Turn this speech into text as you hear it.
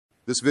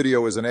This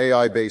video is an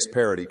AI-based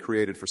parody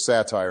created for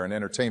satire and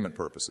entertainment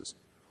purposes.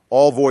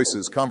 All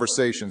voices,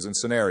 conversations, and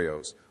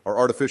scenarios are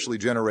artificially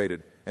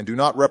generated and do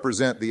not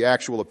represent the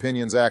actual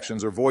opinions,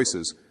 actions, or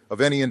voices of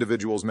any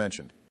individuals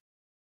mentioned.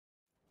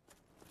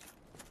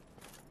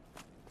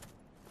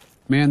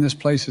 Man, this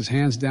place is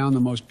hands down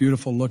the most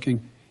beautiful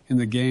looking in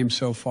the game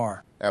so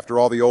far. After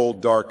all the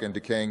old, dark, and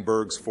decaying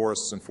burgs,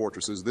 forests, and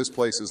fortresses, this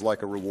place is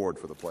like a reward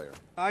for the player.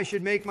 I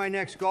should make my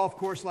next golf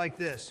course like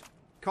this.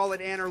 Call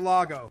it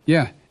Lago.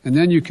 Yeah, and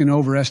then you can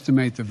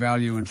overestimate the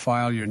value and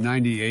file your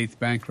 98th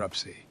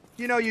bankruptcy.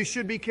 You know, you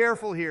should be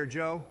careful here,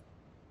 Joe.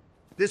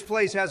 This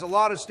place has a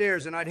lot of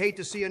stairs, and I'd hate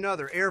to see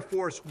another Air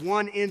Force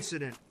One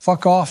incident.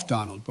 Fuck off,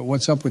 Donald, but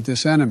what's up with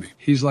this enemy?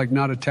 He's like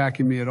not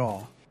attacking me at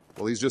all.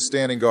 Well, he's just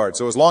standing guard,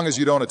 so as long as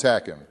you don't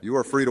attack him, you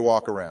are free to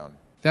walk around.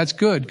 That's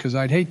good, because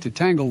I'd hate to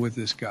tangle with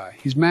this guy.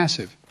 He's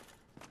massive.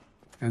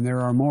 And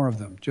there are more of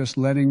them, just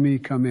letting me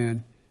come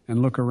in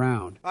and look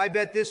around. I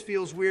bet this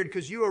feels weird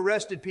because you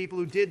arrested people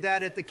who did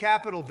that at the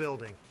Capitol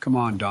building. Come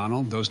on,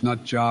 Donald. Those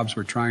nut jobs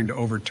were trying to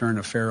overturn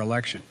a fair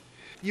election.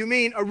 You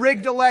mean a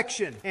rigged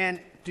election? And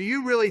do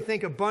you really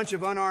think a bunch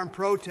of unarmed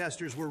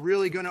protesters were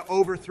really going to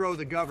overthrow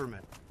the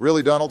government?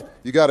 Really, Donald?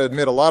 You got to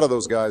admit a lot of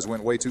those guys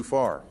went way too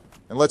far.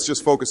 And let's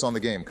just focus on the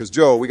game, because,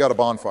 Joe, we got a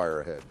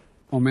bonfire ahead.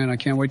 Oh, man, I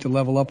can't wait to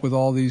level up with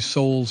all these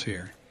souls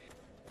here.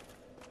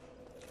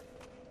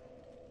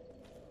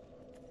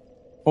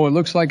 Oh, it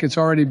looks like it's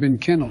already been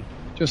kindled,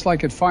 just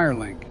like at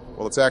Firelink.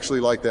 Well, it's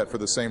actually like that for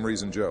the same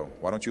reason, Joe.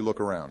 Why don't you look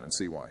around and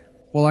see why?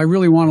 Well, I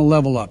really want to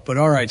level up, but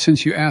all right,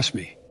 since you asked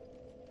me.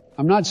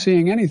 I'm not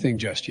seeing anything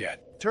just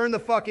yet. Turn the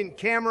fucking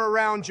camera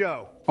around,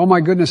 Joe. Oh,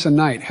 my goodness, a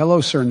knight. Hello,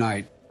 Sir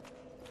Knight.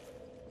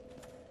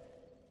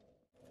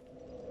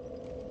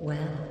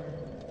 Well,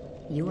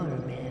 you are a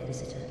rare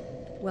visitor.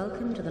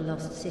 Welcome to the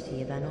lost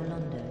city of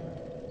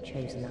Anorlando,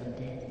 chosen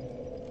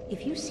undead.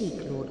 If you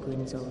seek Lord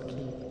Gwyn's old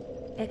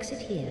keep, exit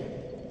here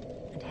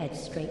and head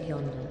straight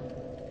yonder.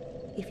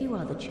 If you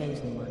are the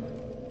chosen one,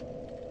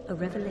 a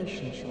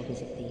revelation shall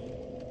visit thee.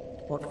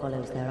 What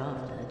follows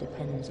thereafter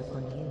depends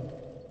upon you.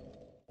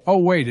 Oh,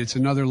 wait, it's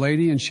another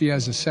lady, and she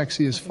has a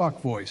sexy as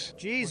fuck voice.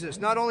 Jesus,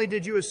 not only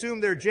did you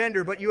assume their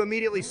gender, but you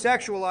immediately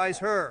sexualize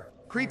her.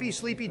 Creepy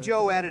Sleepy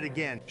Joe at it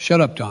again. Shut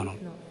up, Donald.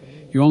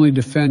 You only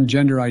defend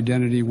gender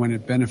identity when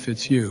it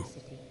benefits you.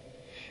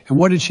 And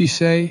what did she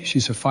say?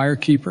 She's a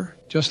firekeeper,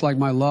 just like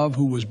my love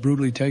who was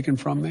brutally taken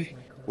from me?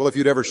 Well, if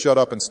you'd ever shut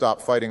up and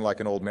stop fighting like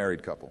an old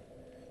married couple,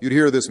 you'd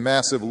hear this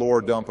massive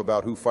lore dump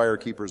about who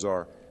firekeepers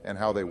are and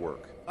how they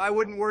work. I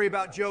wouldn't worry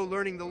about Joe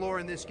learning the lore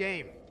in this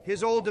game.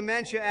 His old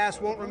dementia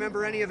ass won't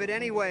remember any of it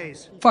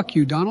anyways. Fuck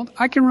you, Donald.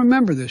 I can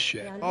remember this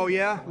shit. Oh,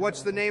 yeah?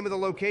 What's the name of the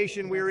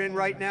location we're in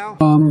right now?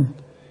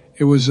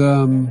 It was,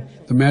 the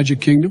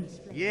Magic Kingdom?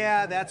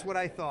 Yeah, that's what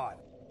I thought.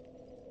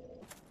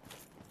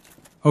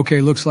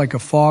 Okay, looks like a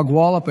fog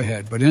wall up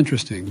ahead, but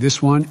interesting.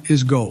 This one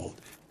is gold.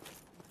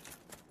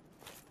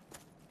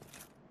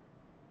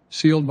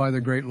 Sealed by the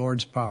Great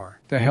Lord's power.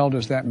 The hell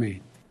does that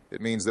mean?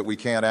 It means that we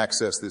can't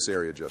access this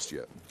area just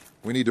yet.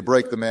 We need to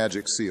break the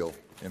magic seal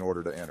in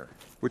order to enter,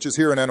 which is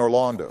here in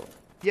Anorlando.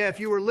 Yeah, if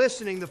you were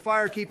listening, the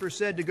firekeeper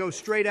said to go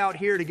straight out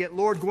here to get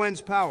Lord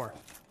Gwyn's power.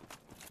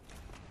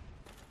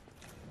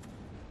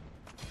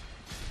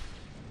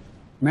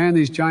 Man,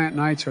 these giant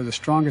knights are the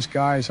strongest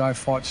guys I've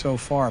fought so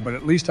far, but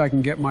at least I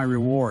can get my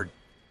reward.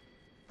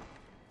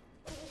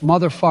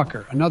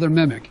 Motherfucker, another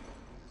mimic.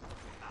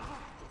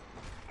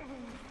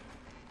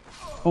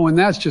 Oh, and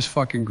that's just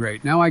fucking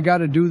great. Now I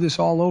gotta do this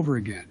all over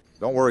again.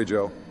 Don't worry,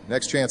 Joe.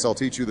 Next chance I'll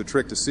teach you the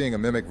trick to seeing a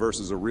mimic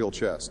versus a real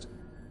chest.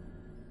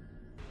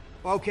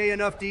 Okay,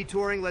 enough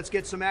detouring. Let's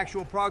get some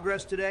actual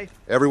progress today.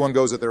 Everyone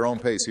goes at their own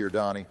pace here,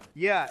 Donnie.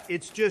 Yeah,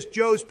 it's just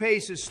Joe's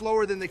pace is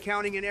slower than the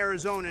counting in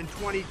Arizona in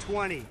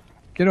 2020.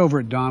 Get over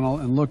it, Donald,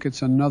 and look,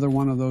 it's another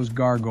one of those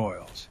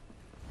gargoyles.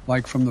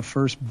 Like from the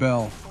first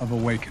bell of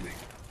awakening.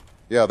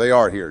 Yeah, they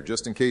are here,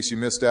 just in case you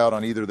missed out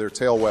on either their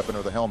tail weapon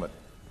or the helmet,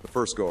 the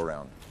first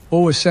go-around.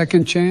 Oh, a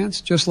second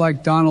chance? Just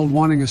like Donald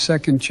wanting a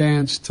second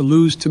chance to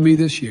lose to me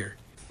this year.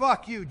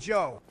 Fuck you,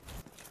 Joe.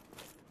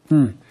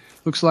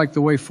 Looks like the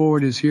way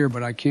forward is here,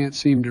 but I can't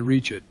seem to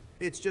reach it.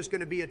 It's just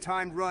going to be a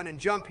timed run and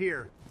jump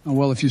here. Oh,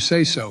 well, if you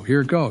say so, here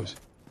it goes.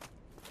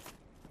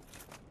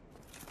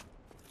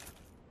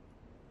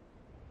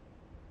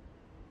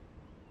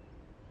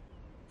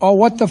 Oh,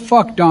 what the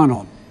fuck,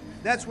 Donald?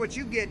 That's what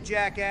you get,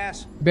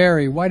 jackass.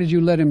 Barry, why did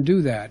you let him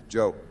do that?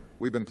 Joe,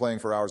 we've been playing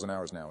for hours and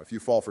hours now. If you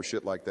fall for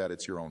shit like that,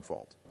 it's your own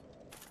fault.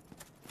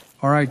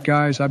 All right,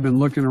 guys, I've been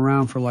looking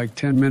around for like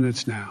 10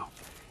 minutes now,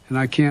 and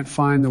I can't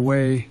find the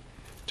way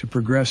to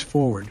progress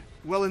forward.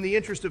 Well, in the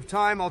interest of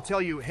time, I'll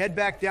tell you, head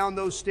back down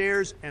those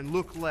stairs and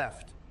look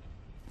left.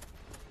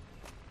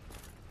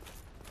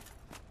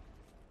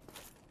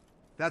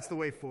 That's the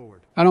way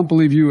forward. I don't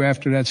believe you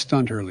after that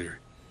stunt earlier.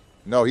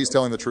 No, he's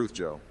telling the truth,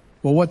 Joe.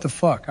 Well, what the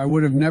fuck? I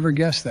would have never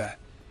guessed that.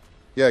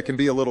 Yeah, it can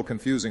be a little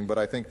confusing, but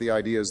I think the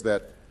idea is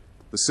that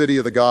the city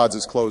of the gods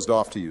is closed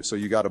off to you, so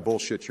you gotta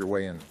bullshit your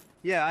way in.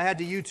 Yeah, I had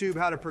to YouTube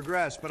how to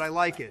progress, but I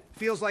like it.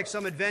 Feels like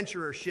some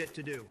adventurer shit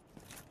to do.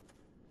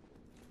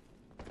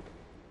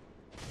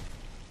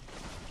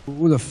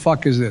 Who the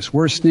fuck is this?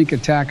 Worst sneak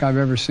attack I've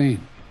ever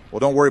seen. Well,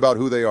 don't worry about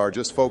who they are.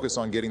 Just focus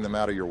on getting them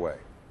out of your way.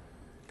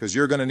 Because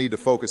you're going to need to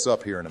focus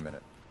up here in a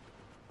minute.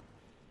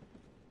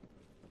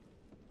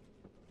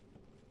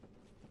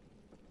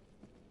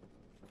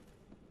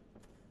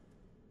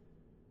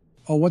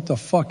 Oh, what the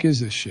fuck is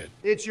this shit?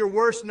 It's your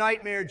worst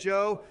nightmare,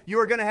 Joe. You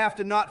are gonna have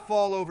to not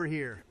fall over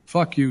here.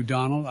 Fuck you,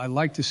 Donald. I'd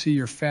like to see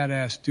your fat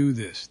ass do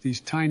this. These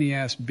tiny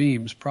ass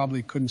beams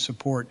probably couldn't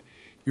support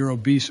your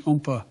obese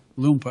Oompa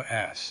Loompa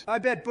ass. I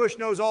bet Bush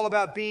knows all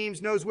about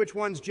beams, knows which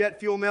one's jet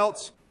fuel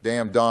melts.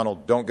 Damn,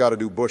 Donald, don't gotta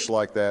do Bush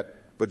like that.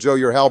 But Joe,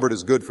 your halberd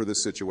is good for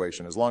this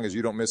situation. As long as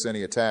you don't miss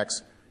any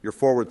attacks, your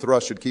forward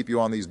thrust should keep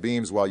you on these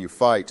beams while you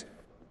fight.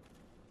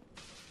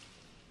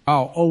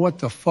 Oh, what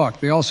the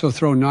fuck? They also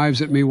throw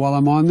knives at me while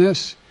I'm on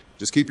this?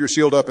 Just keep your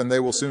shield up and they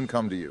will soon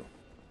come to you.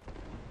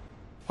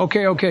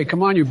 Okay,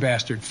 come on, you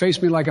bastard. Face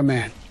me like a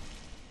man.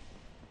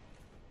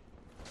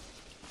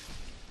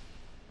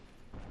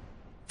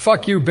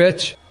 Fuck you,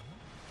 bitch.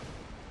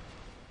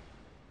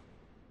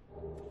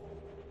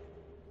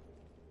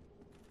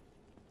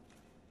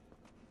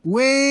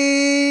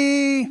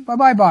 Way.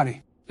 Bye-bye,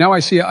 body. Now I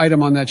see an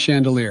item on that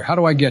chandelier. How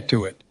do I get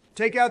to it?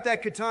 Take out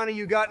that katana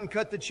you got and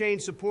cut the chain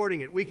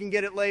supporting it. We can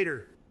get it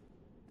later.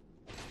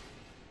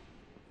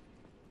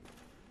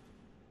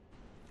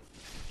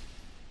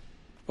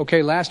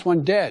 Okay, last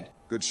one dead.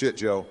 Good shit,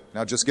 Joe.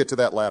 Now just get to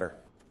that ladder.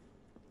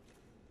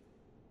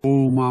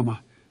 Oh,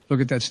 mama.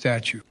 Look at that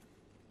statue.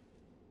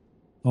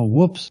 Oh,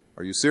 whoops.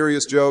 Are you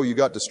serious, Joe? You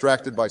got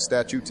distracted by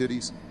statue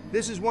titties?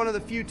 This is one of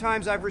the few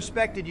times I've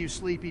respected you,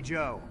 Sleepy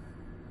Joe.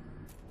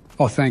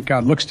 Oh, thank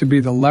God. Looks to be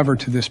the lever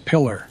to this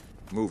pillar.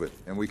 Move it,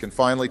 and we can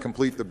finally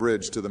complete the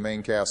bridge to the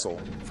main castle.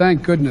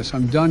 Thank goodness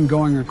I'm done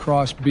going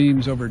across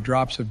beams over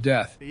drops of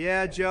death.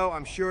 Yeah, Joe,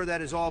 I'm sure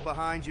that is all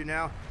behind you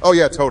now. Oh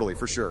yeah, totally,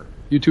 for sure.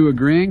 You two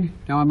agreeing?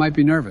 Now I might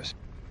be nervous.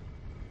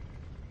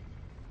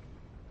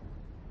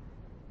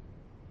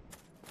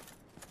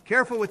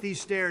 Careful with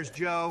these stairs,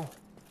 Joe.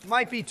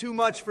 Might be too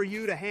much for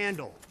you to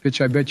handle.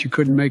 Bitch, I bet you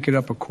couldn't make it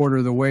up a quarter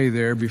of the way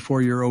there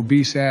before your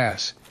obese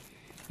ass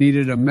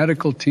needed a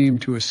medical team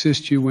to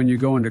assist you when you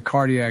go into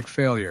cardiac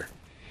failure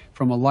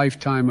from a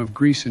lifetime of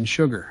grease and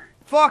sugar.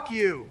 Fuck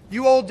you,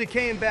 you old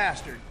decaying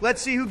bastard.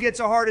 Let's see who gets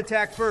a heart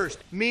attack first,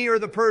 me or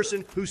the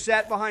person who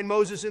sat behind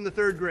Moses in the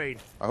 3rd grade.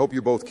 I hope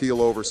you both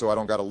keel over so I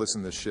don't gotta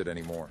listen to this shit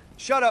anymore.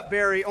 Shut up,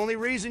 Barry. Only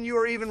reason you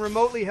are even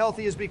remotely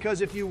healthy is because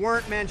if you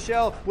weren't,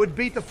 Manchelle would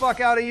beat the fuck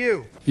out of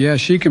you. Yeah,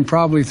 she can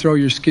probably throw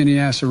your skinny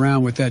ass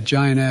around with that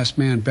giant ass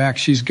man back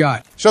she's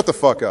got. Shut the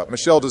fuck up.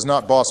 Michelle does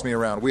not boss me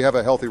around. We have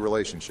a healthy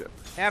relationship.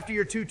 After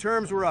your 2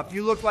 terms were up,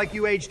 you looked like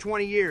you aged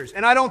 20 years,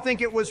 and I don't think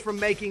it was from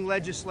making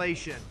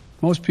legislation.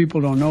 Most people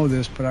don't know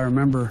this, but I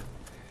remember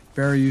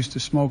Barry used to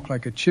smoke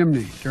like a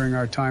chimney during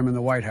our time in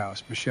the White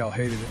House. Michelle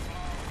hated it.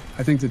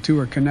 I think the two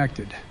are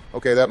connected.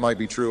 Okay, that might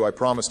be true. I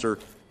promised her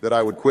that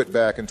I would quit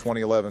back in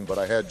 2011, but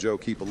I had Joe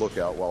keep a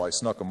lookout while I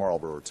snuck a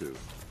Marlboro or two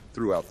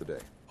throughout the day.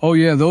 Oh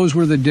yeah, those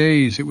were the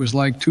days. It was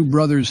like two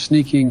brothers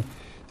sneaking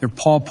their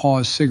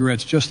pawpaws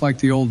cigarettes just like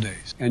the old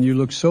days. And you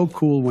looked so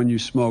cool when you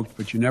smoked,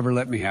 but you never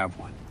let me have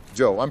one.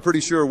 Joe, I'm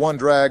pretty sure one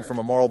drag from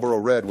a Marlboro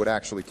Red would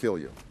actually kill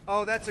you.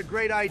 Oh, that's a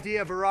great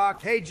idea,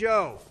 Barack. Hey,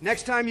 Joe,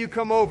 next time you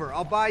come over,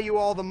 I'll buy you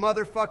all the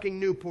motherfucking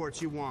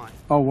Newports you want.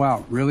 Oh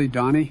wow, really,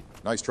 Donnie?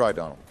 Nice try,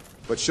 Donald.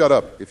 But shut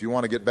up. If you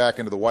want to get back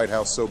into the White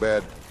House so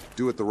bad,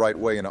 do it the right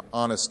way in an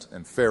honest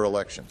and fair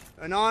election.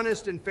 An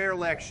honest and fair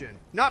election.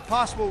 Not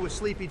possible with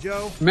Sleepy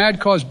Joe. Mad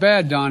cause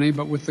bad, Donnie,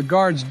 but with the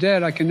guards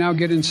dead, I can now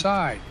get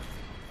inside.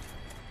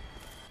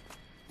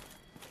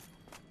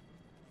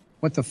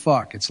 What the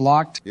fuck? It's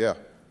locked? Yeah.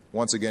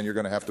 Once again, you're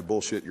going to have to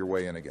bullshit your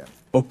way in again.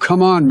 Oh,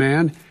 come on,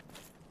 man.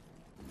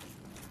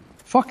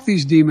 Fuck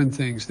these demon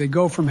things. They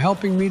go from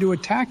helping me to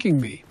attacking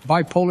me.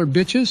 Bipolar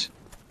bitches?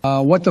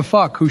 What the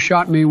fuck? Who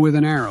shot me with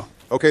an arrow?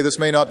 Okay, this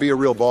may not be a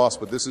real boss,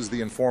 but this is the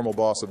informal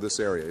boss of this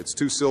area. It's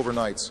 2 silver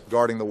knights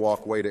guarding the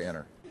walkway to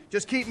enter.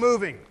 Just keep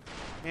moving.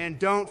 And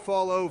don't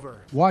fall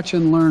over. Watch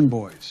and learn,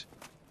 boys.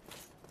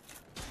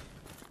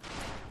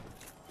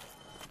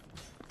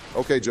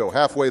 Okay, Joe,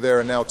 halfway there,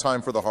 and now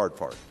time for the hard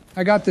part.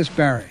 I got this,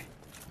 Barry.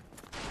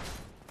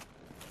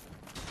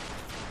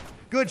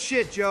 Good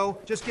shit, Joe.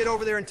 Just get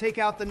over there and take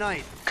out the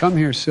knight. Come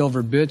here,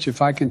 silver bitch.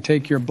 If I can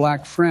take your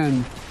black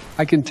friend,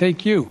 I can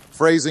take you.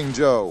 Phrasing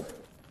Joe.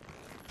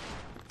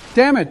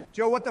 Damn it!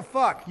 Joe, what the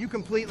fuck? You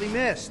completely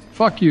missed.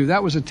 Fuck you.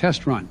 That was a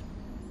test run.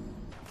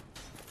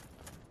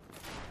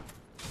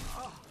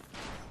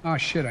 Oh,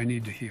 shit. I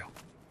need to heal.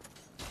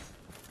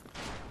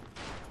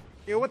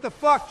 Yeah, what the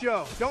fuck,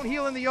 Joe? Don't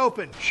heal in the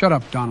open. Shut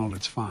up, Donald.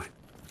 It's fine.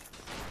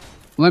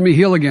 Let me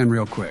heal again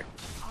real quick.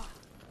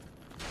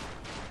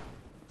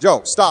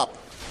 Joe, stop.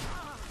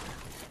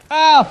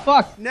 Ah,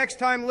 fuck! Next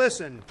time,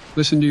 listen.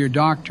 Listen to your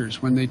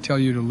doctors when they tell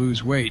you to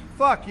lose weight.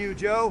 Fuck you,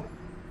 Joe.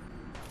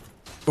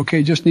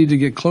 Okay, just need to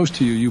get close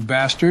to you, you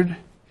bastard.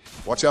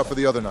 Watch out for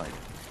the other knight.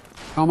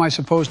 How am I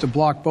supposed to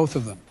block both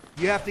of them?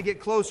 You have to get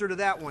closer to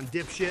that one,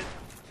 dipshit.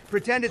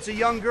 Pretend it's a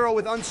young girl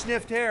with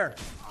unsniffed hair.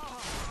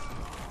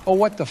 Oh,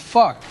 what the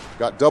fuck?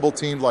 Got double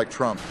teamed like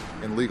Trump.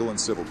 in legal and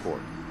civil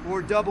court.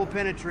 Or double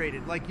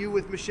penetrated, like you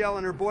with Michelle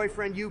and her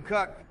boyfriend, you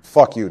cuck.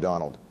 Fuck you,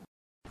 Donald.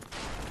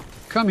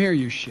 Come here,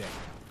 you shit.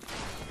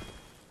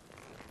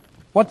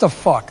 What the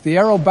fuck? The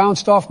arrow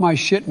bounced off my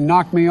shit and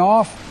knocked me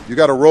off? You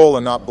gotta roll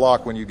and not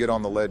block when you get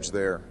on the ledge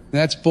there.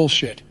 That's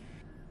bullshit.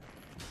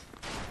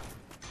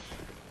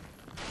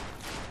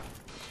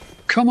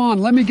 Come on,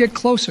 let me get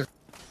closer.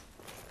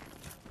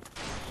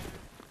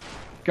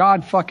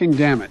 God fucking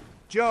damn it.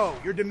 Joe,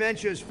 your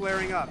dementia is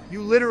flaring up.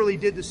 You literally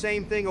did the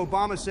same thing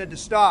Obama said to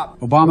stop.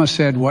 Obama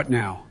said what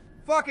now?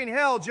 Fucking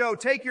hell, Joe,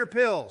 take your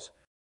pills.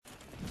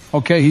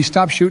 Okay, he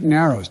stopped shooting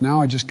arrows.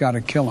 Now I just gotta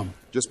kill him.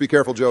 Just be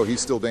careful, Joe. He's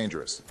still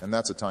dangerous, and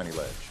that's a tiny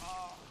ledge.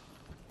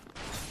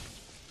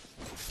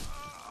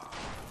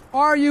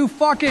 Are you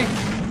fucking...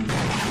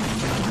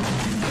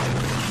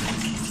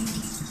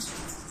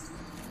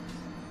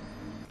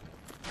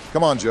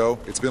 Come on, Joe.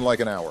 It's been like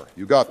an hour.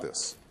 You got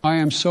this. I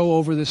am so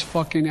over this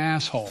fucking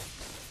asshole.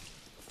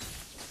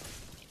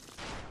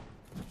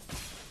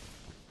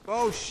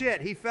 Oh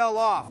shit, he fell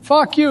off.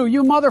 Fuck you,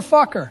 you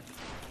motherfucker.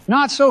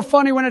 Not so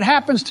funny when it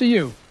happens to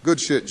you. Good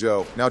shit,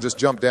 Joe. Now just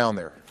jump down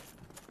there.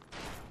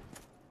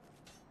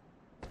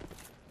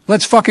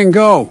 Let's fucking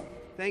go.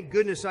 Thank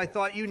goodness I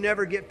thought you'd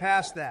never get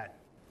past that.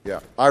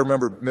 Yeah, I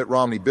remember Mitt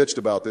Romney bitched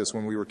about this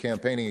when we were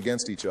campaigning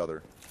against each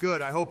other.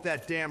 Good, I hope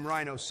that damn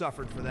rhino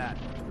suffered for that.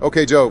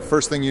 Okay, Joe,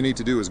 first thing you need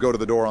to do is go to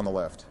the door on the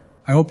left.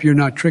 I hope you're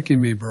not tricking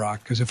me, Barack,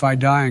 because if I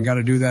die and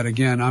gotta do that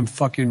again, I'm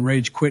fucking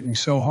rage quitting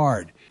so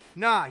hard.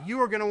 Nah,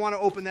 you are gonna want to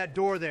open that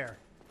door there.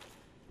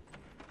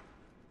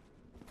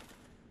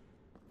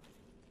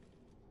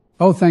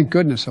 Oh, thank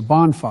goodness, a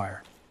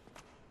bonfire.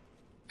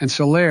 And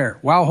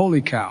Solaire, wow,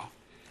 holy cow.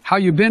 How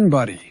you been,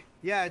 buddy?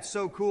 Yeah, it's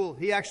so cool.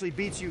 He actually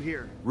beats you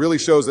here. Really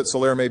shows that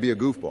Solaire may be a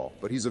goofball,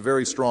 but he's a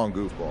very strong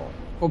goofball.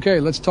 Okay,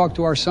 let's talk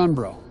to our son,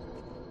 bro.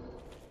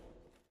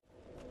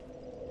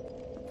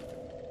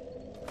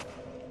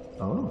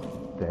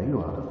 Oh, there you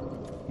are.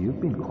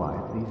 You've been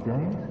quiet these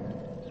days.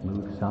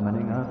 Smooth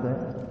summoning out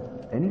there.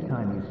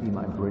 Anytime you see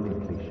my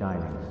brilliantly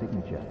shining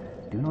signature,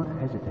 do not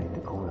hesitate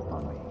to call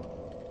upon me.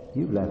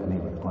 You've left me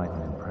with quite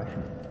an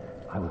impression.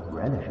 I would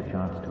relish a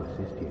chance to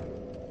assist you.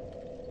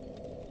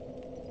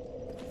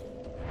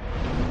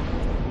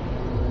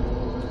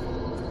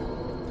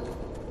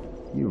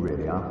 You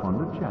really are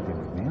fond of chatting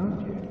with me,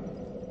 aren't you?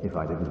 If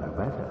I didn't know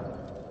better,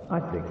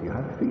 I'd think you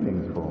had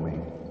feelings for me.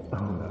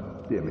 Oh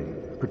no, dear me,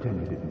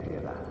 pretend you didn't hear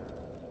that.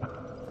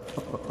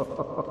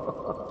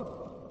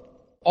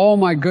 Oh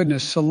my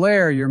goodness,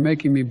 Solaire, you're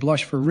making me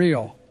blush for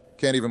real.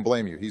 Can't even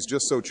blame you. He's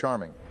just so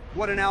charming.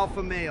 What an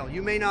alpha male.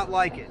 You may not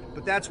like it,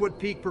 but that's what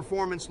peak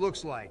performance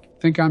looks like.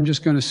 Think I'm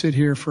just gonna sit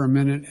here for a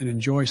minute and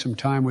enjoy some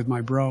time with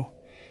my bro?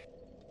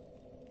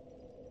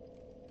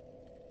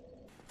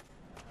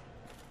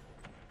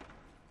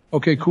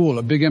 Okay, cool,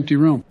 a big empty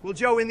room. Well,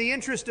 Joe, in the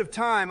interest of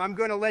time, I'm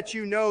going to let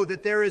you know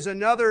that there is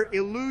another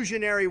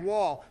illusionary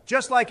wall,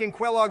 just like in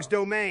Quelog's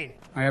domain.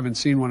 I haven't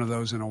seen one of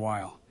those in a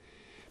while.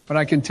 But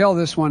I can tell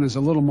this one is a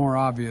little more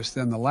obvious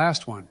than the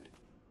last one.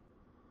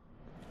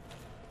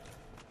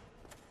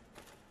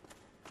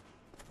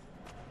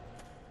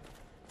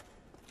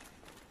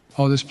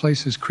 Oh, this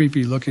place is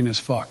creepy looking as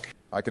fuck.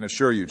 I can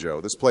assure you,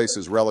 Joe, this place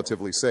is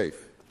relatively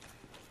safe.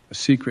 A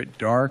secret,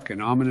 dark,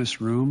 and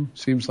ominous room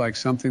seems like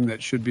something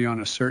that should be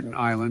on a certain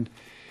island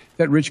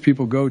that rich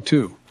people go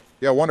to.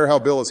 Yeah, I wonder how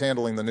Bill is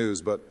handling the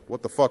news, but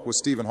what the fuck was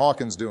Stephen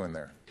Hawkins doing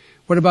there?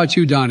 What about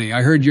you, Donnie?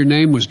 I heard your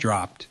name was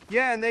dropped.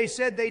 Yeah, and they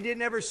said they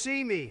didn't ever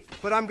see me,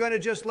 but I'm going to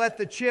just let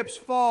the chips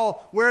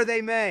fall where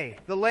they may.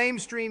 The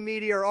lamestream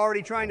media are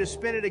already trying to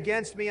spin it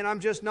against me, and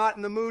I'm just not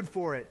in the mood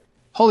for it.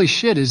 Holy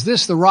shit, is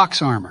this the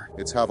Rock's armor?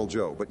 It's Havel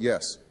Joe, but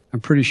yes. I'm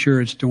pretty sure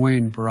it's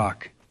Dwayne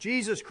Barack.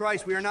 Jesus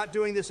Christ, we are not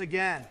doing this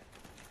again.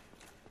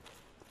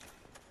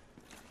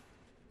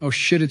 Oh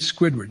shit, it's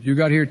Squidward. You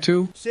got here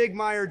too?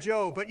 Sigmeyer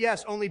Joe, but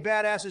yes, only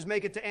badasses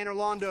make it to Anor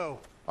Londo.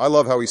 I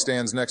love how he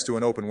stands next to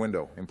an open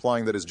window,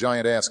 implying that his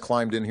giant ass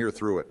climbed in here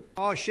through it.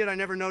 Oh shit, I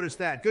never noticed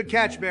that. Good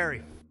catch,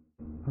 Barry.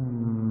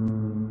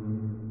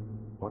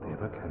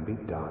 Whatever can be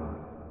done.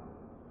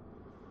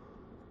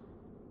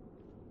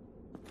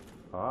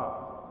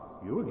 Ah,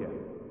 you again.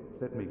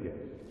 Let me guess.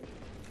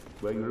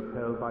 Were you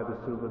repelled by the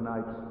Silver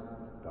Knights?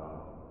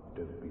 Ah,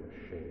 don't be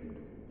ashamed.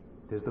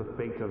 'Tis the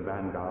fate of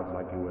vanguards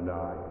like you and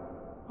I.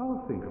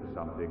 I'll think of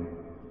something.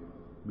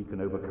 We can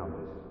overcome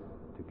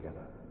this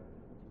together.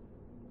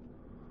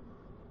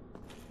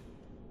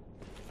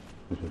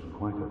 This is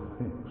quite a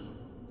fix.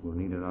 We'll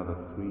need another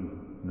 3,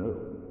 no,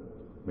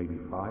 maybe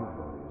 5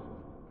 bodies.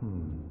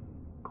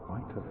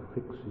 Quite a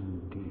fix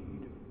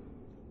indeed.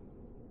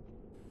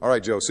 All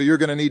right, Joe, so you're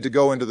going to need to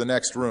go into the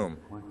next room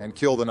and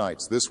kill the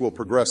Knights. This will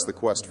progress the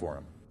quest for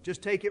him.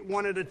 Just take it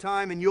one at a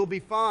time and you'll be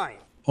fine.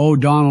 Oh,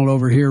 Donald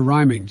over here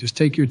rhyming. Just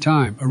take your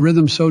time. A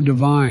rhythm so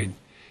divine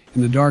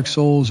in the Dark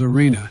Souls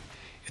arena.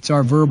 It's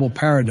our verbal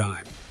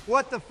paradigm.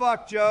 What the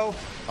fuck, Joe?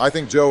 I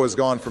think Joe has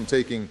gone from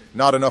taking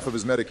not enough of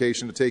his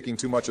medication to taking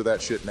too much of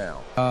that shit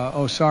now.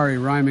 Oh, sorry,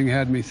 rhyming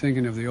had me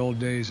thinking of the old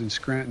days in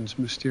Scranton's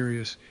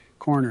mysterious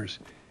corners.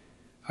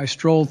 I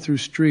strolled through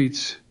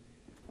streets,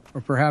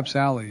 or perhaps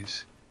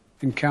alleys,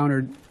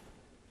 encountered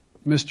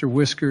Mr.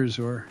 Whiskers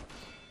or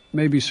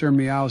maybe Sir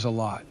Meows a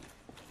lot.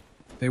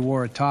 They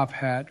wore a top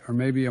hat or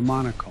maybe a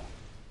monocle.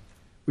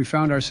 We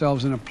found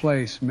ourselves in a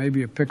place,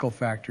 maybe a pickle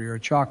factory or a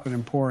chocolate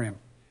emporium,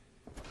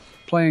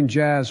 playing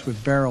jazz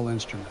with barrel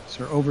instruments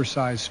or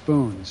oversized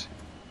spoons,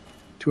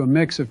 to a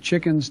mix of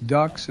chickens,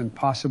 ducks, and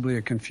possibly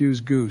a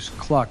confused goose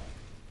clucked,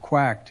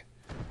 quacked,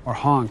 or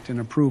honked in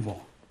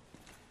approval.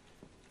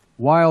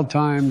 Wild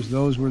times,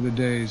 those were the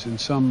days in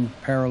some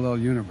parallel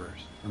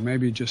universe, or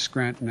maybe just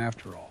Scranton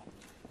after all.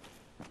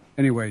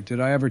 Anyway, did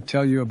I ever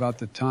tell you about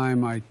the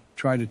time I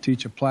tried to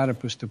teach a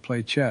platypus to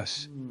play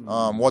chess?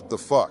 What the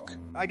fuck?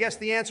 I guess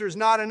the answer is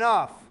not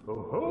enough.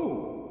 Oh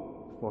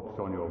ho! What's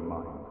on your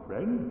mind,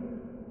 friend?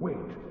 Wait,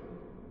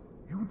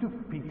 you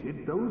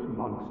defeated those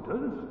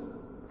monsters?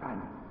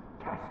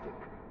 Fantastic!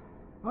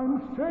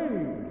 I'm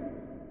saved!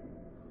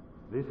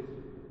 This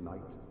Knight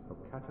of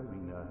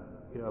Katarina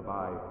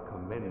hereby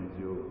commends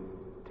you.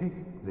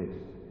 Take this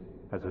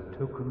as a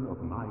token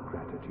of my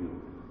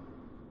gratitude.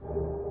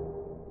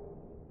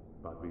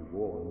 But be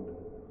warned,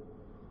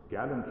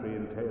 gallantry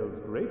entails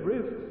great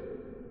risks.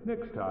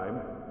 Next time,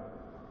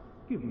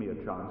 give me a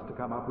chance to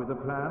come up with a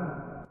plan.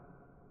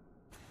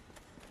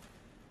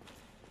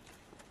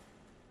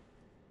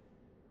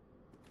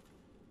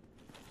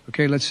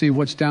 Okay, let's see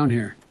what's down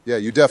here. Yeah,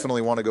 you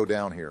definitely want to go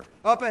down here.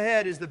 Up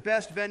ahead is the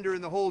best vendor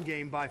in the whole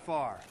game by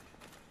far.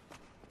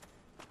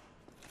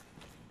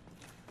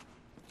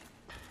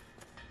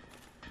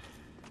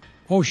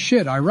 Oh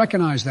shit, I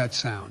recognize that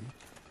sound.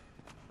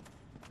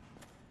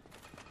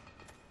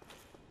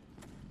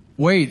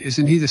 Wait,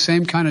 isn't he the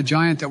same kind of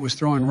giant that was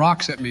throwing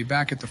rocks at me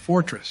back at the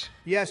fortress?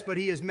 Yes, but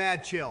he is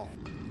mad chill.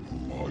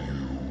 Who are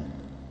you?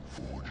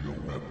 Forge your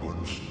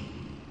weapons.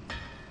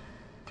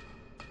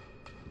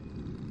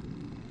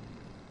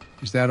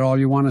 Is that all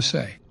you want to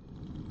say?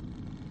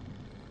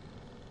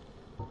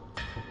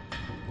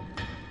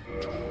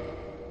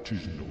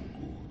 Tis no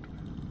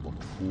good,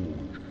 but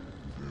forge,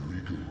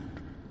 very good.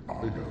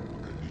 I know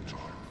any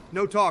time.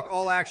 No talk,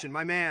 all action,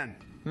 my man.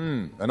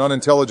 An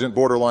unintelligent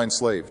borderline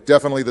slave.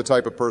 Definitely the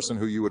type of person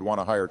who you would want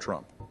to hire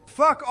Trump.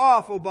 Fuck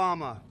off,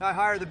 Obama. I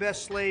hire the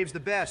best slaves, the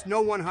best.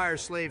 No one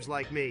hires slaves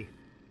like me.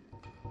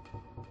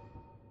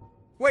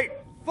 Wait,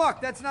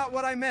 fuck, that's not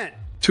what I meant.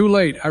 Too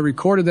late. I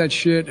recorded that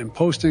shit and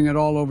posting it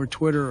all over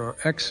Twitter or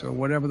X or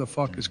whatever the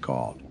fuck it's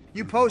called.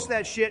 You post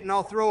that shit and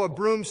I'll throw a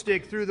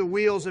broomstick through the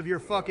wheels of your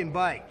fucking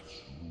bike.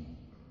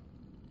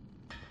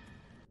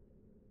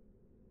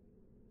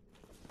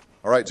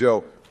 All right,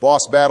 Joe.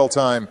 Boss battle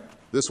time.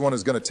 This one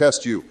is going to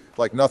test you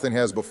like nothing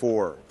has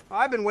before.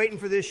 I've been waiting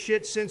for this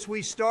shit since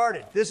we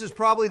started. This is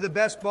probably the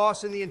best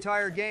boss in the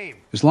entire game.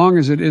 As long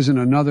as it isn't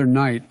another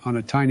night on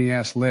a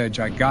tiny-ass ledge,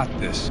 I got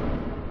this.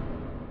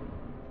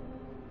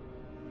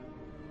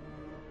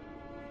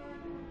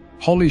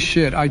 Holy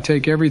shit, I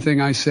take everything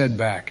I said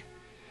back.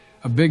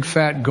 A big,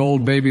 fat,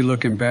 gold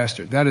baby-looking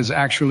bastard. That is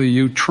actually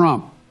you,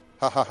 Trump.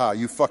 Ha ha ha,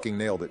 you fucking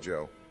nailed it,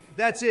 Joe.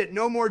 That's it,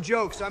 no more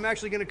jokes. I'm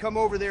actually going to come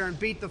over there and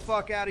beat the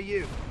fuck out of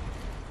you.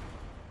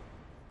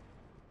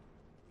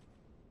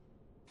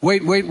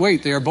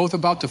 Wait, they are both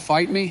about to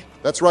fight me?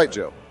 That's right,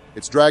 Joe.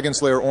 It's Dragon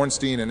Slayer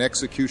Ornstein and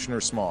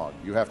Executioner Smog.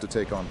 You have to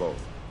take on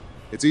both.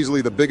 It's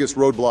easily the biggest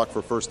roadblock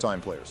for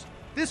first-time players.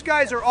 These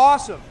guys are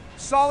awesome.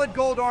 Solid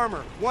gold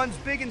armor. One's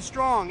big and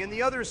strong, and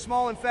the other is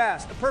small and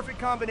fast. A perfect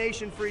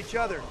combination for each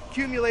other,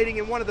 accumulating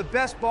in one of the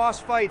best boss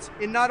fights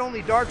in not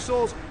only Dark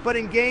Souls, but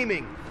in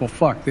gaming. Well,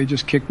 fuck, they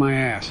just kicked my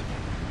ass.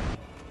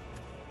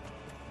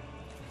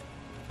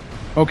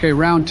 Okay,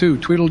 round two,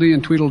 Tweedledee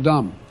and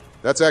Tweedledum.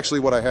 That's actually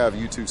what I have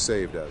you two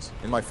saved as,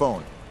 in my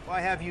phone.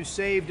 I have you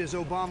saved as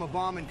Obama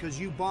bombing because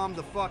you bombed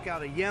the fuck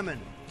out of Yemen.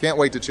 Can't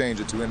wait to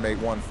change it to inmate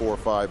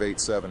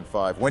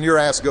 145875 when your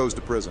ass goes to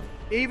prison.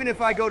 Even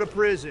if I go to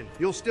prison,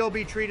 you'll still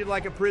be treated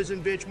like a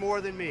prison bitch more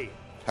than me.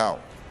 How?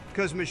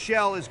 Because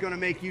Michelle is going to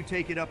make you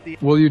take it up the...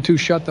 Will you two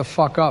shut the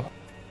fuck up?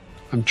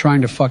 I'm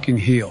trying to fucking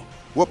heal.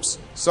 Whoops.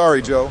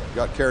 Sorry, Joe.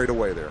 Got carried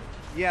away there.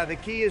 Yeah, the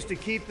key is to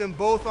keep them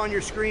both on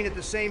your screen at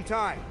the same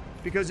time.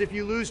 Because if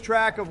you lose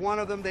track of one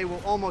of them, they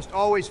will almost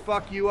always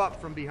fuck you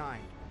up from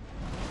behind.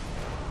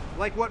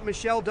 Like what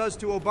Michelle does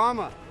to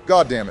Obama.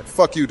 God damn it.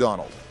 Fuck you,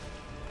 Donald.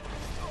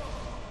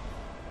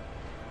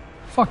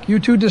 Fuck, you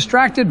two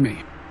distracted me.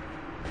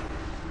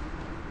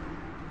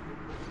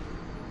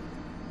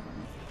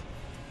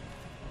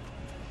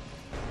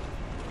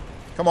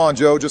 Come on,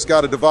 Joe. Just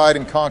gotta divide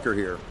and conquer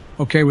here.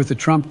 Okay, with the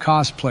Trump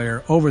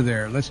cosplayer over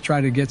there, let's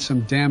try to get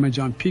some damage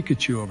on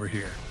Pikachu over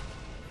here.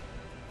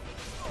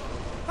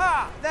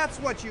 Ha! That's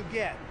what you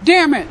get.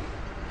 Damn it!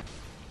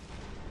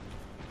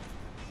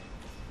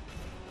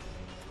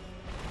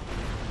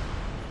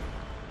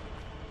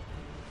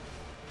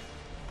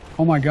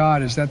 Oh my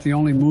God, is that the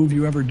only move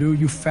you ever do,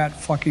 you fat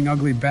fucking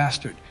ugly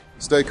bastard?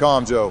 Stay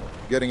calm, Joe.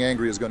 Getting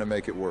angry is gonna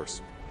make it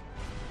worse.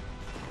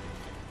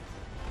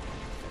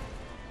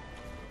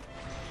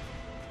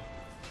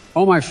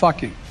 Oh my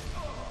fucking.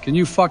 Can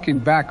you fucking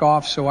back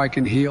off so I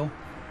can heal?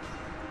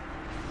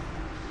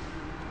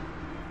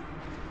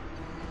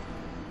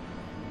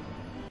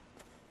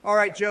 All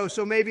right, Joe,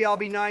 so maybe I'll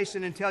be nice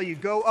and tell you,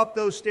 go up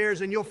those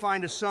stairs and you'll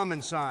find a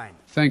summon sign.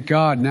 Thank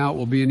God, now it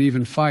will be an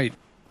even fight.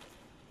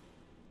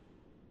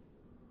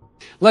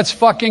 Let's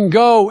fucking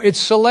go.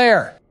 It's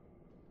Solaire.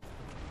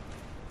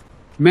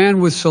 Man,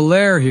 with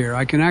Solaire here,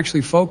 I can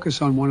actually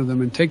focus on one of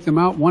them and take them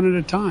out one at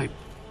a time.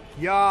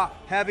 Yeah,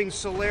 having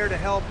Solaire to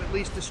help at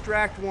least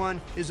distract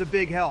one is a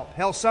big help.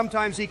 Hell,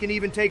 sometimes he can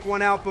even take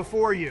one out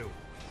before you.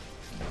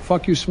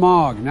 Fuck you,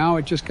 Smog. Now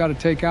it just got to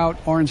take out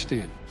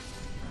Ornstein.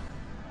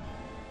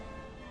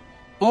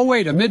 Oh,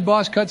 wait, a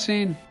mid-boss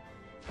cutscene?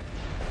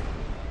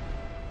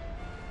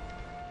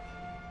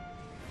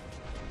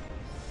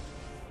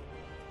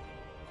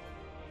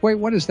 Wait,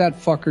 what is that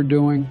fucker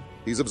doing?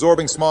 He's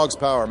absorbing Smog's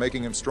power,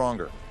 making him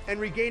stronger. And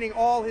regaining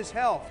all his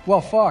health.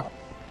 Well, fuck.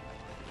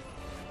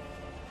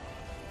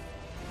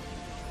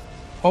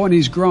 Oh, and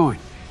he's growing.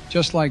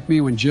 Just like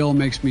me when Jill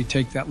makes me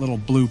take that little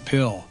blue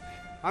pill.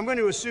 I'm going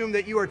to assume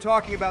that you are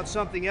talking about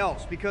something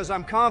else, because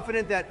I'm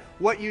confident that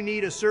what you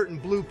need a certain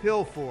blue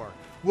pill for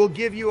will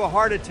give you a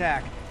heart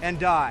attack and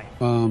die.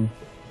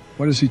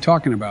 What is he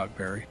talking about,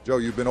 Barry? Joe,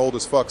 you've been old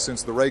as fuck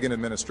since the Reagan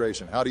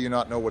administration. How do you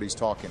not know what he's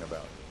talking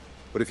about?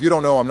 But if you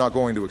don't know, I'm not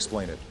going to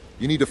explain it.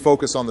 You need to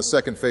focus on the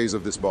second phase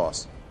of this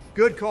boss.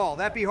 Good call.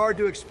 That'd be hard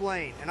to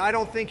explain, and I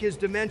don't think his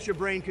dementia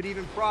brain could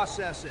even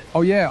process it.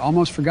 Oh yeah,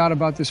 almost forgot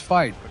about this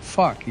fight, but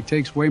fuck, he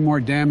takes way more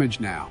damage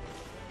now.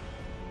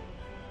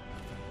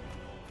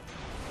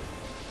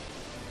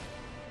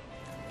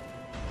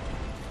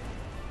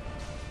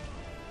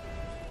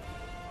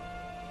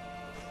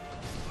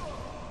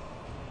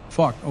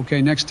 Fuck,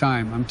 okay, next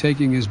time, I'm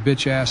taking his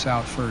bitch ass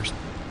out first.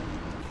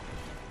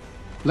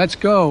 Let's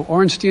go,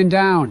 Ornstein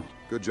down.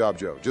 Good job,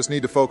 Joe. Just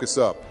need to focus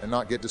up and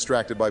not get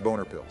distracted by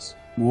boner pills.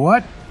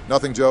 What?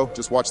 Nothing, Joe.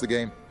 Just watch the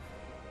game.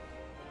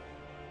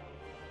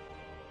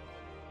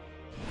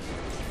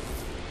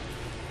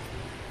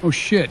 Oh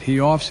shit, he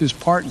offs his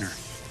partner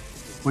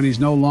when he's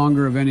no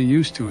longer of any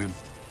use to him.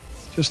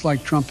 Just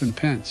like Trump and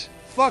Pence.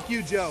 Fuck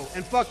you, Joe,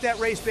 and fuck that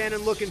race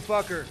bandit looking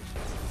fucker.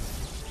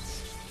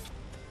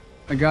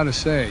 I gotta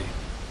say,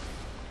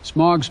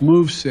 Smog's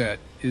moveset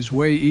is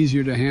way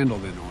easier to handle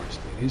than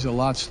Ornstein. He's a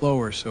lot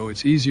slower, so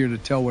it's easier to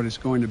tell what it's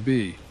going to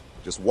be.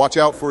 Just watch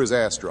out for his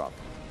ass drop.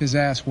 His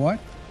ass what?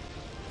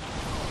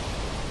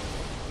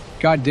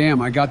 God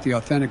damn, I got the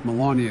authentic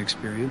Melania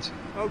experience.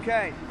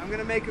 Okay, I'm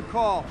gonna make a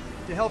call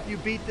to help you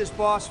beat this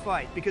boss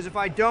fight, because if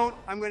I don't,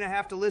 I'm gonna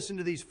have to listen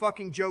to these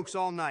fucking jokes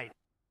all night.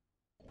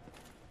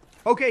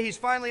 Okay, he's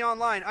finally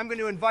online. I'm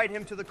gonna invite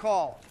him to the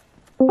call.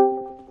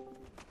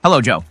 Hello,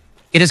 Joe.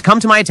 It has come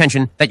to my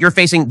attention that you're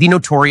facing the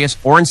notorious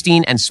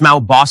Ornstein and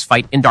Smaug boss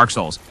fight in Dark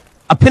Souls,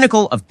 a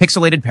pinnacle of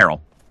pixelated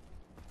peril.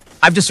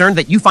 I've discerned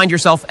that you find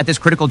yourself at this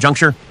critical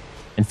juncture,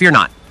 and fear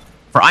not,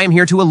 for I am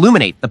here to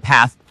illuminate the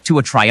path to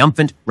a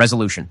triumphant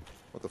resolution.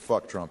 What the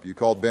fuck, Trump? You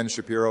called Ben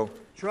Shapiro?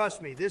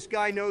 Trust me, this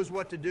guy knows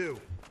what to do.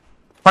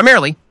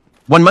 Primarily,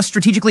 one must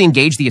strategically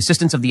engage the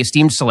assistance of the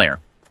esteemed Solaire,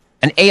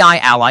 an AI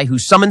ally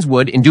whose summons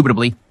would,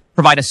 indubitably,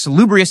 provide a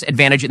salubrious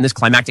advantage in this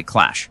climactic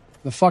clash.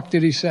 The fuck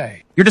did he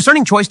say? Your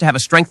discerning choice to have a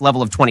strength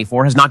level of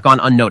 24 has not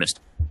gone unnoticed.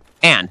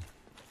 And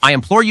I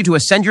implore you to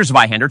ascend your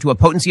Zweihander to a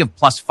potency of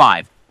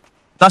 +5,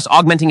 thus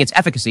augmenting its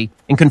efficacy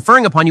and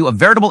conferring upon you a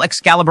veritable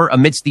Excalibur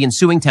amidst the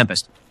ensuing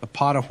tempest. A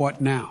pot of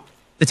what now?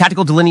 The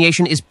tactical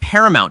delineation is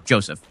paramount,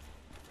 Joseph.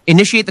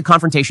 Initiate the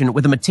confrontation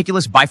with a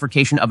meticulous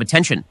bifurcation of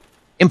attention.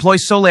 Employ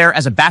Solaire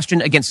as a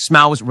bastion against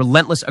Smaug's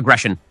relentless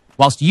aggression,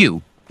 whilst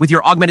you, with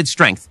your augmented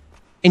strength,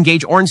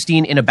 engage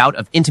Ornstein in a bout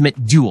of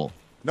intimate duel.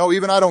 No,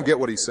 even I don't get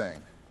what he's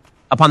saying.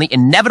 Upon the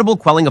inevitable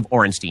quelling of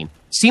Ornstein,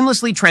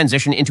 seamlessly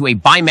transition into a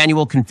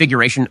bimanual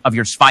configuration of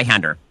your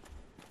Zweihander.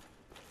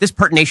 This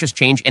pertinacious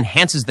change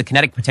enhances the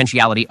kinetic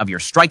potentiality of your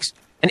strikes,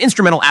 an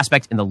instrumental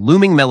aspect in the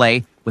looming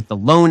melee with the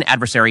lone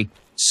adversary,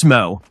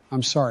 Smough.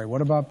 I'm sorry,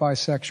 what about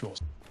bisexuals?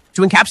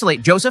 To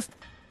encapsulate Joseph,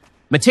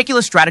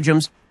 meticulous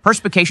stratagems,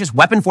 perspicacious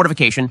weapon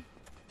fortification,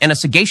 and a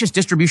sagacious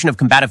distribution of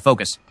combative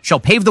focus shall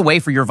pave the way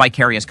for your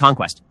vicarious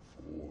conquest.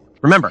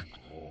 Remember,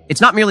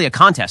 it's not merely a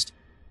contest.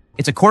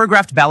 It's a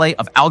choreographed ballet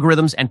of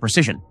algorithms and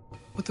precision.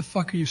 What the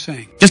fuck are you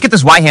saying? Just get the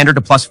Zweihander to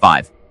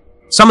 +5.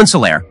 Summon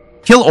Solaire,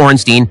 kill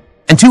Ornstein,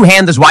 and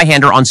two-hand the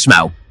Zweihander on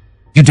Smough.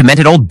 You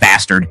demented old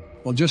bastard.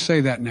 Well, just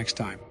say that next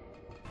time.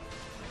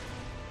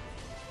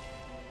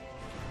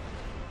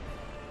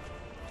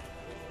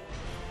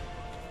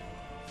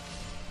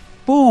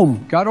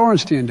 Boom! Got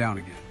Ornstein down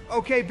again.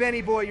 Okay,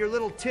 Benny boy, your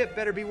little tip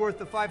better be worth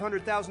the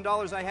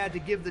 $500,000 I had to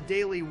give the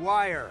Daily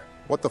Wire.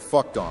 What the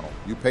fuck, Donald?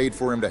 You paid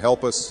for him to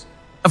help us?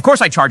 Of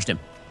course I charged him.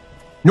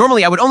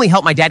 Normally I would only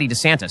help my daddy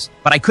DeSantis,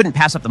 but I couldn't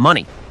pass up the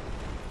money.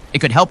 It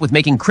could help with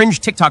making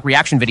cringe TikTok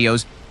reaction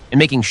videos and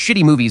making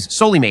shitty movies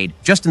solely made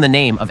just in the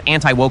name of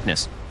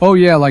anti-wokeness. Oh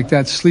yeah, like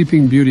that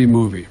Sleeping Beauty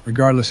movie,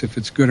 regardless if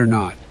it's good or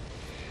not.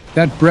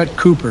 That Brett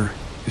Cooper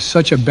is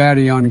such a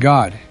baddie on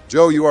God.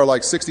 Joe, you are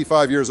like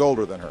 65 years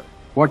older than her.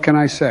 What can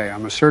I say?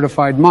 I'm a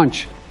certified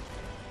munch.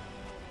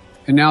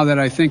 And now that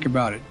I think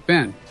about it,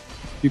 Ben,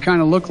 you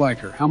kind of look like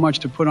her. How much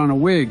to put on a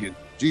wig? And...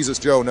 Jesus,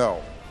 Joe,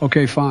 no.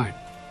 Okay, fine.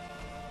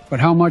 But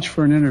how much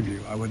for an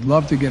interview? I would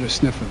love to get a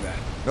sniff of that.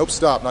 Nope,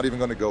 stop. Not even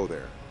going to go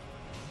there.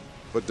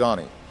 But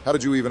Donnie, how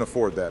did you even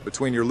afford that?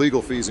 Between your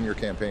legal fees and your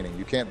campaigning,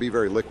 you can't be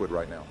very liquid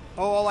right now.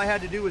 Oh, all I had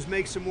to do was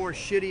make some more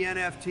shitty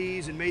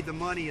NFTs and made the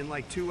money in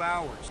like 2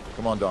 hours.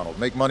 Come on, Donald.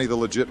 Make money the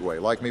legit way,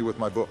 like me with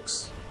my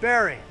books.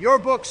 Barry, your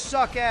books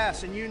suck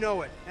ass and you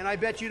know it. And I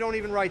bet you don't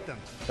even write them.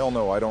 Hell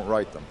no, I don't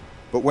write them.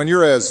 But when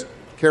you're as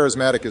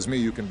charismatic as me,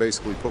 you can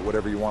basically put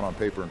whatever you want on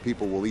paper and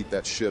people will eat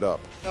that shit up.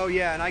 Oh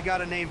yeah, and I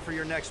got a name for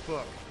your next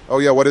book. Oh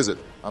yeah, what is it?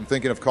 I'm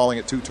thinking of calling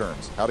it 2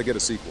 terms. How to get a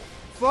sequel.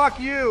 Fuck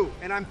you!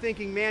 And I'm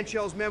thinking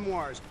Manchell's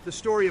Memoirs, the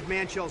story of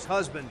Manchell's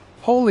husband.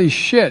 Holy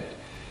shit.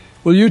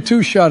 Will you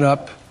two shut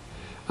up?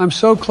 I'm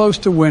so close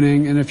to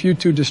winning, and if you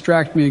two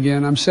distract me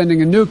again, I'm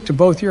sending a nuke to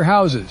both your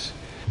houses.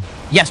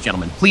 Yes,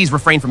 gentlemen, please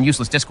refrain from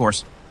useless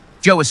discourse.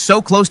 Joe is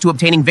so close to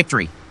obtaining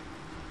victory.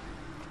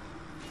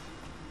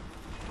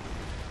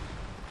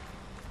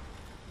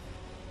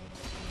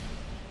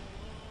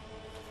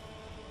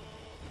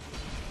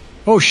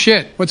 Oh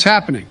shit, what's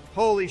happening?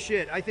 Holy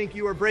shit, I think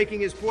you are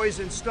breaking his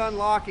poison, stun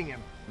locking him.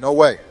 No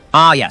way.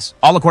 Ah, yes,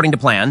 all according to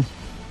plan.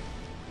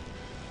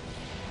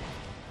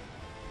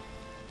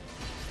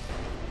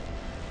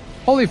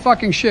 Holy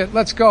fucking shit,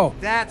 let's go.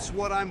 That's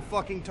what I'm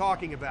fucking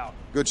talking about.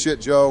 Good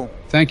shit, Joe.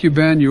 Thank you,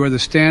 Ben. You are the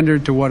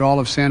standard to what all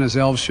of Santa's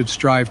elves should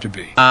strive to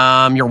be.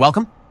 You're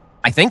welcome,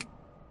 I think.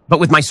 But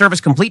with my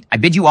service complete, I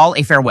bid you all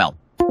a farewell.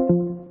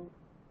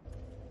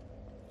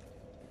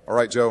 All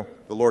right, Joe.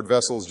 The Lord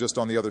Vessel's just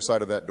on the other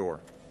side of that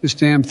door. This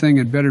damn thing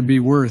had better be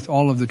worth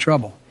all of the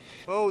trouble.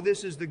 Oh,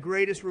 this is the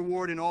greatest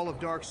reward in all of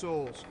Dark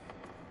Souls.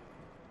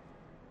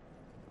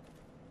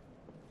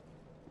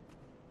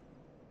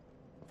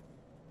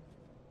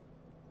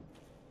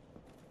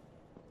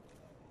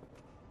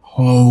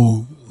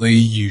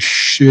 Holy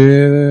shit.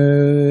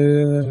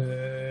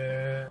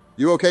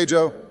 You okay,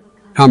 Joe?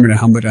 Humba.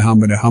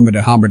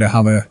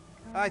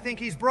 I think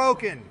he's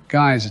broken.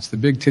 Guys, it's the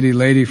big titty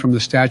lady from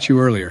the statue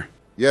earlier.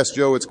 Yes,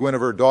 Joe, it's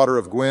Guinevere, daughter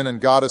of Gwyn and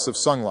goddess of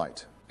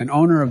sunlight. And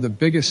owner of the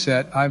biggest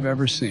set I've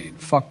ever seen.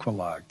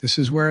 Fuckqualag. This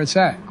is where it's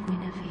at.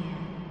 Guinevere,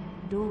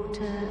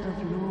 daughter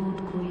of Lord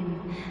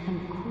Gwyn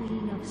and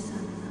Queen of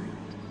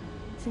Sunlight.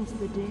 Since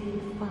the day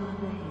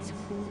Father is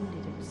formed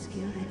it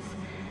obscureth,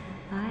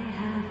 I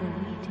have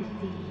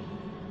awaited thee.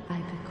 I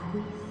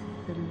bequeath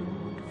the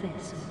Lord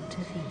Vessel to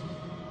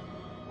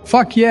thee.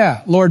 Fuck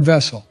yeah, Lord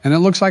Vessel. And it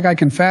looks like I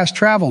can fast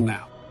travel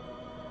now.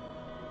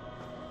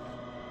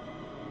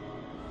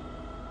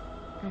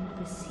 And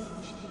beseech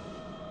thee,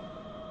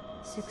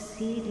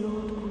 succeed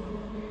Lord Gwyn,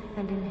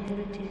 and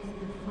inheriteth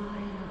the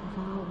fire of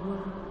our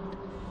world.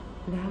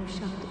 Thou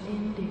shalt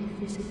endeth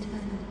this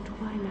eternal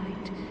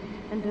twilight,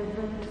 and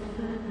avert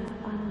further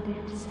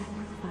undead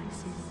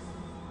sacrifices.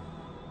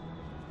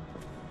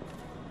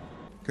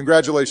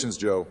 Congratulations,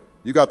 Joe.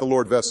 You got the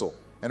Lord Vessel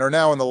and are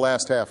now in the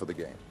last half of the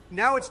game.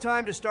 Now it's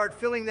time to start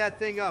filling that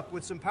thing up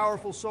with some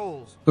powerful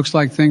souls. Looks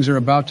like things are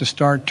about to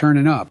start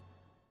turning up.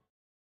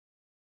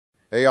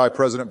 AI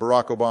President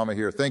Barack Obama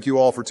here. Thank you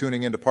all for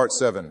tuning in to Part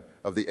 7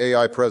 of the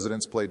AI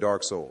Presidents Play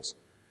Dark Souls.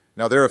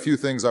 Now, there are a few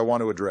things I want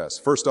to address.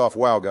 First off,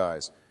 wow,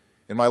 guys.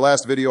 In my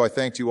last video, I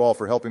thanked you all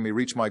for helping me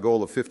reach my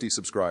goal of 50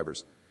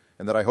 subscribers,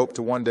 and that I hope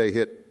to one day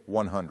hit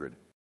 100.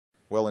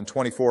 Well, in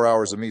 24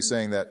 hours of me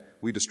saying that,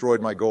 we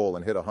destroyed my goal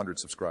and hit 100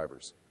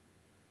 subscribers.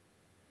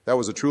 That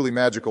was a truly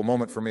magical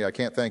moment for me. I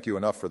can't thank you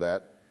enough for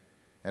that.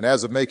 And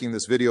as of making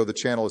this video, the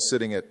channel is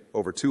sitting at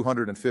over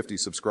 250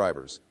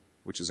 subscribers,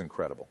 which is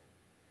incredible.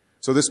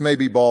 So this may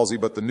be ballsy,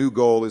 but the new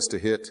goal is to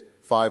hit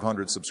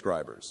 500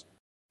 subscribers.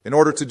 In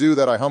order to do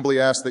that, I humbly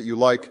ask that you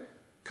like,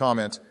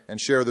 comment,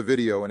 and share the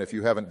video, and if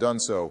you haven't done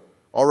so,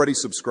 already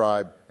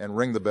subscribe and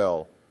ring the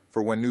bell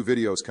for when new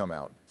videos come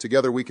out.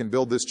 Together we can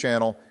build this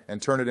channel and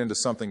turn it into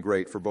something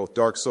great for both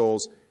Dark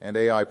Souls and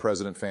AI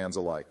President fans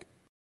alike.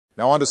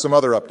 Now on to some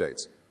other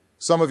updates.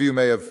 Some of you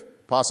may have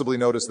possibly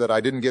noticed that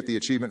I didn't get the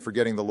achievement for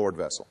getting the Lord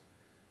Vessel.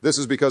 This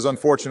is because,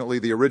 unfortunately,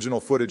 the original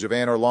footage of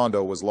Anne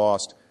Orlando was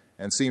lost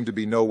and seemed to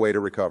be no way to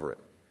recover it.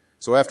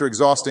 So after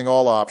exhausting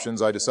all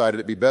options, I decided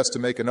it'd be best to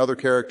make another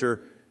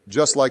character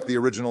just like the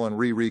original and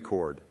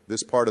re-record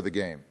this part of the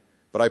game.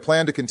 But I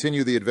plan to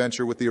continue the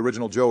adventure with the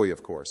original Joey,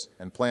 of course,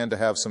 and plan to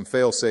have some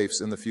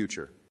fail-safes in the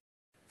future.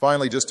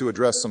 Finally, just to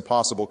address some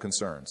possible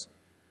concerns.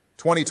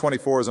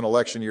 2024 is an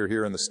election year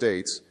here in the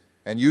States,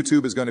 and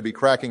YouTube is going to be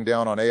cracking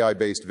down on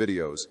AI-based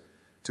videos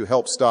to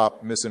help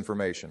stop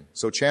misinformation.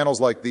 So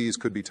channels like these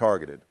could be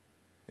targeted.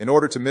 In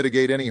order to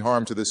mitigate any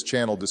harm to this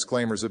channel,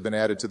 disclaimers have been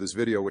added to this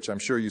video, which I'm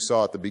sure you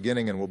saw at the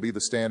beginning and will be the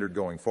standard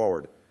going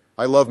forward.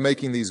 I love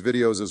making these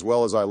videos as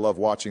well as I love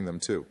watching them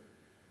too.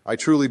 I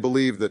truly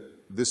believe that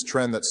this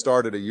trend that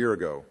started a year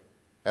ago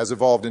has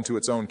evolved into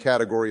its own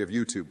category of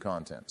YouTube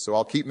content. So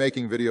I'll keep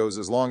making videos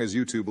as long as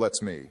YouTube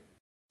lets me.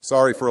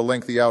 Sorry for a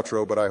lengthy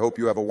outro, but I hope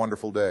you have a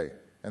wonderful day,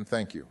 and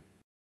thank you.